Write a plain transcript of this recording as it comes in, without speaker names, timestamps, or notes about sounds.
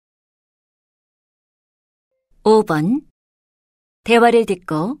5번. 대화를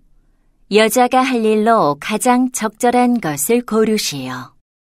듣고 여자가 할 일로 가장 적절한 것을 고르시오.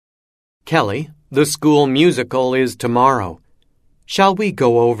 Kelly, the school musical is tomorrow. Shall we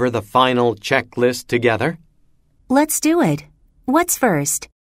go over the final checklist together? Let's do it. What's first?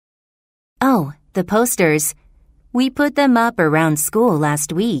 Oh, the posters. We put them up around school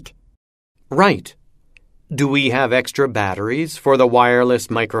last week. Right. Do we have extra batteries for the wireless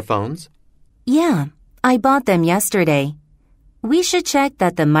microphones? Yeah, I bought them yesterday. We should check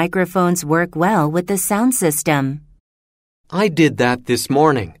that the microphones work well with the sound system. I did that this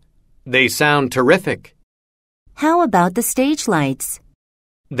morning. They sound terrific. How about the stage lights?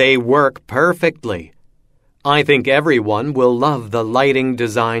 They work perfectly. I think everyone will love the lighting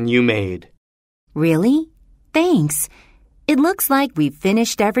design you made. Really? Thanks. It looks like we've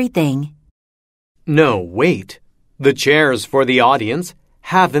finished everything. No, wait. The chairs for the audience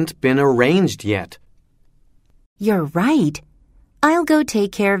haven't been arranged yet. You're right. I'll go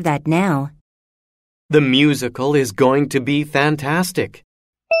take care of that now. The musical is going to be fantastic.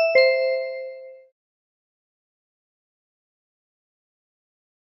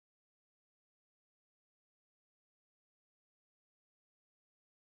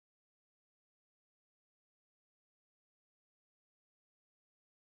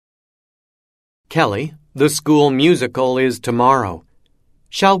 Kelly, the school musical is tomorrow.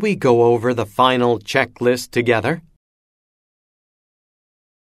 Shall we go over the final checklist together?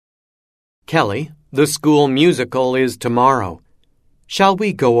 Kelly, the school musical is tomorrow. Shall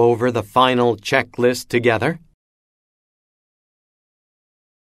we go over the final checklist together?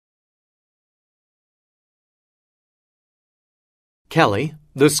 Kelly,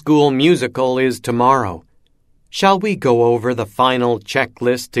 the school musical is tomorrow. Shall we go over the final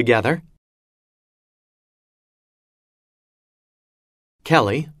checklist together?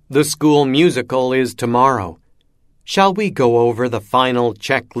 Kelly, the school musical is tomorrow. Shall we go over the final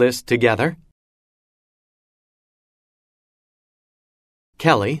checklist together?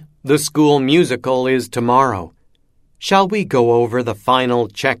 Kelly, the school musical is tomorrow. Shall we go over the final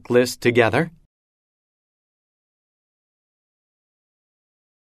checklist together?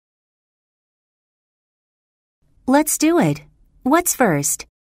 Let's do it. What's first?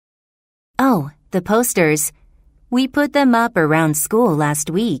 Oh, the posters. We put them up around school last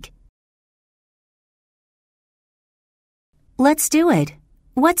week. Let's do it.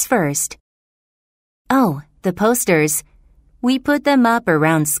 What's first? Oh, the posters. We put them up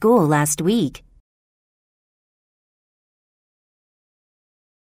around school last week.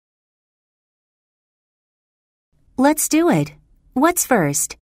 Let's do it. What's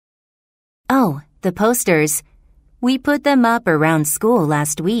first? Oh, the posters. We put them up around school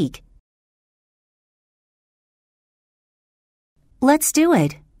last week. Let's do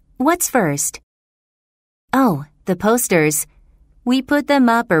it. What's first? Oh, the posters. We put them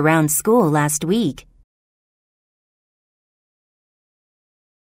up around school last week.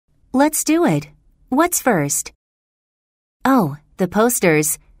 Let's do it. What's first? Oh, the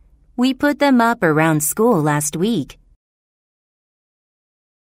posters. We put them up around school last week.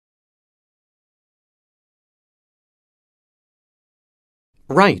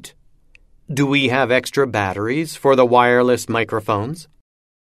 Right. Do we have extra batteries for the wireless microphones?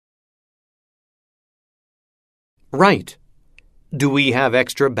 Right. Do we have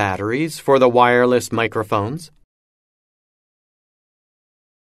extra batteries for the wireless microphones?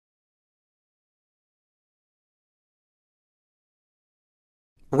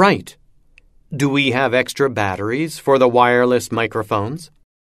 Right. Do we have extra batteries for the wireless microphones?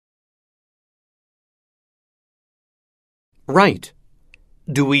 Right.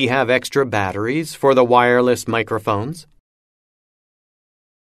 Do we have extra batteries for the wireless microphones?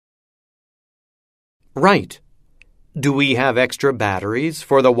 Right. Do we have extra batteries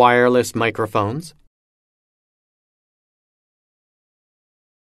for the wireless microphones?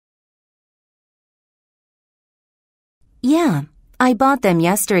 Yeah, I bought them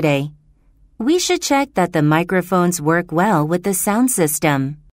yesterday. We should check that the microphones work well with the sound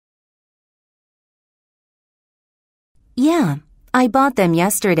system. Yeah, I bought them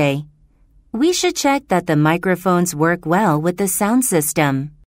yesterday. We should check that the microphones work well with the sound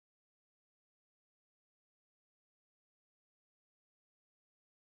system.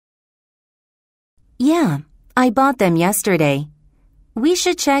 Yeah, I bought them yesterday. We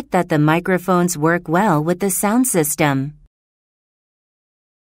should check that the microphones work well with the sound system.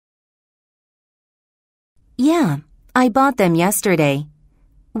 Yeah, I bought them yesterday.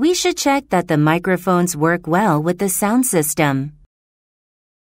 We should check that the microphones work well with the sound system.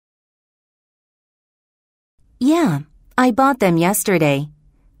 Yeah, I bought them yesterday.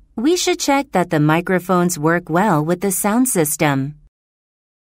 We should check that the microphones work well with the sound system.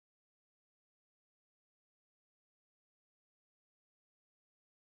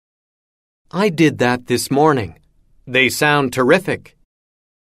 I did that this morning. They sound terrific.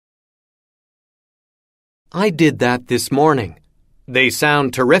 I did that this morning. They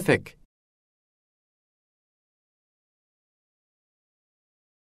sound terrific.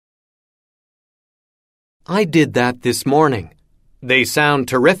 I did that this morning. They sound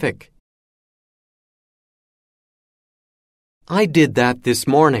terrific. I did that this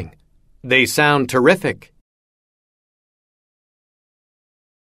morning. They sound terrific.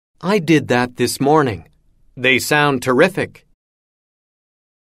 I did that this morning. They sound terrific.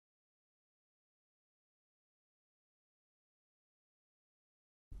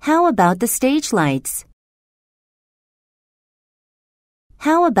 How about the stage lights?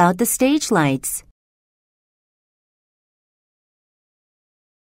 How about the stage lights?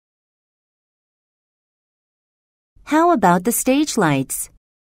 How about the stage lights?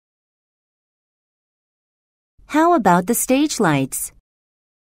 How about the stage lights?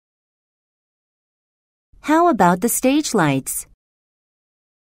 How about the stage lights?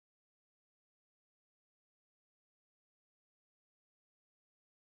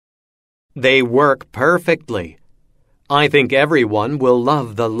 They work perfectly. I think everyone will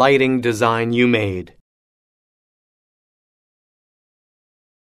love the lighting design you made.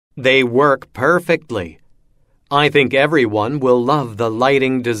 They work perfectly. I think everyone will love the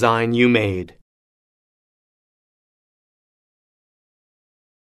lighting design you made.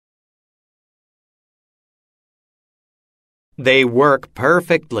 They work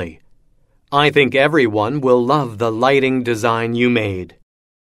perfectly. I think everyone will love the lighting design you made.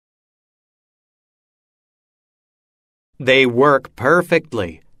 They work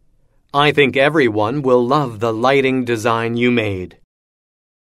perfectly. I think everyone will love the lighting design you made.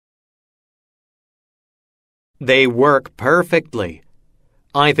 They work perfectly.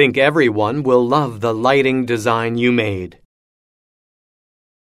 I think everyone will love the lighting design you made.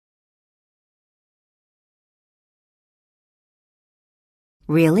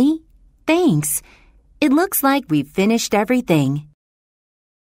 Really? Thanks. It looks like we've finished everything.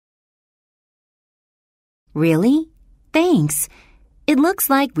 Really? Thanks. It looks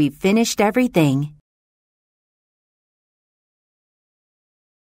like we've finished everything.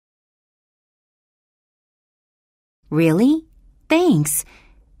 Really? Thanks.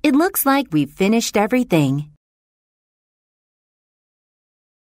 It looks like we've finished everything.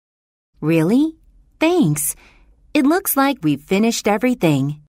 Really? Thanks. It looks like we've finished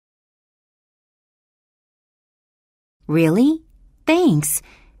everything. Really? Thanks.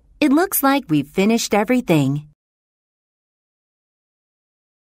 It looks like we've finished everything.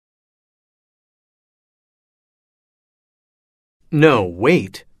 No,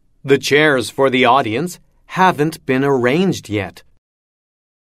 wait. The chairs for the audience haven't been arranged yet.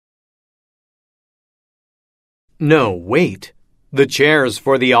 No, wait. The chairs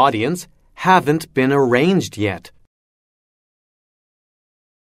for the audience haven't been arranged yet.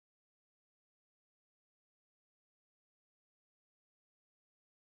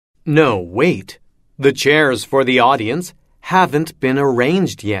 No, wait. The chairs for the audience haven't been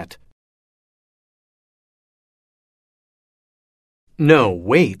arranged yet. No,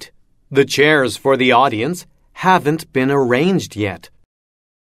 wait. The chairs for the audience haven't been arranged yet.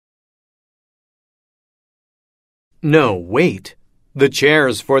 No, wait. The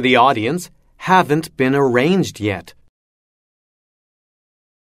chairs for the audience haven't been arranged yet.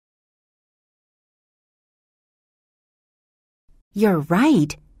 You're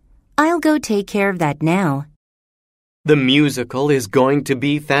right. I'll go take care of that now. The musical is going to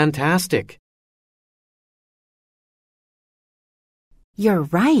be fantastic. You're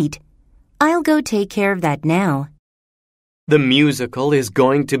right. I'll go take care of that now. The musical is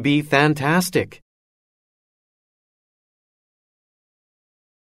going to be fantastic.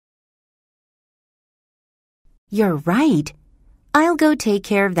 You're right. I'll go take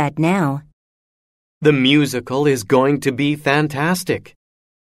care of that now. The musical is going to be fantastic.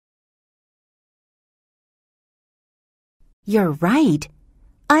 You're right.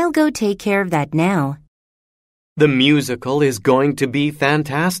 I'll go take care of that now. The musical is going to be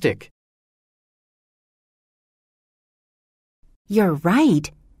fantastic. You're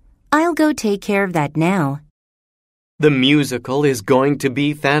right. I'll go take care of that now. The musical is going to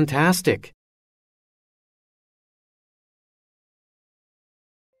be fantastic.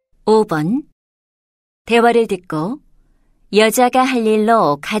 5번. 대화를 듣고 여자가 할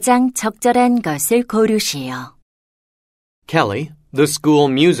일로 가장 적절한 것을 고르시오. Kelly, the school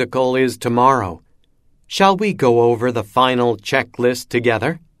musical is tomorrow. Shall we go over the final checklist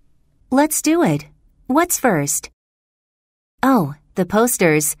together? Let's do it. What's first? Oh, the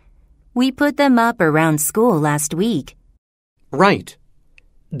posters. We put them up around school last week. Right.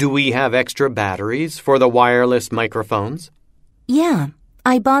 Do we have extra batteries for the wireless microphones? Yeah,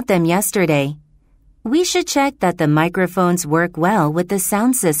 I bought them yesterday. We should check that the microphones work well with the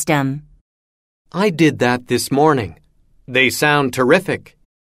sound system. I did that this morning. They sound terrific.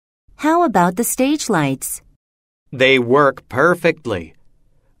 How about the stage lights? They work perfectly.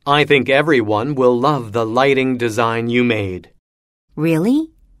 I think everyone will love the lighting design you made.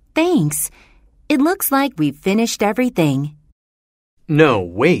 Really? Thanks. It looks like we've finished everything. No,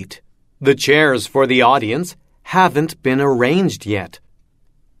 wait. The chairs for the audience haven't been arranged yet.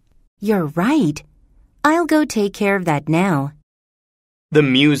 You're right. I'll go take care of that now. The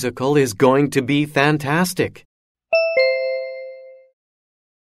musical is going to be fantastic.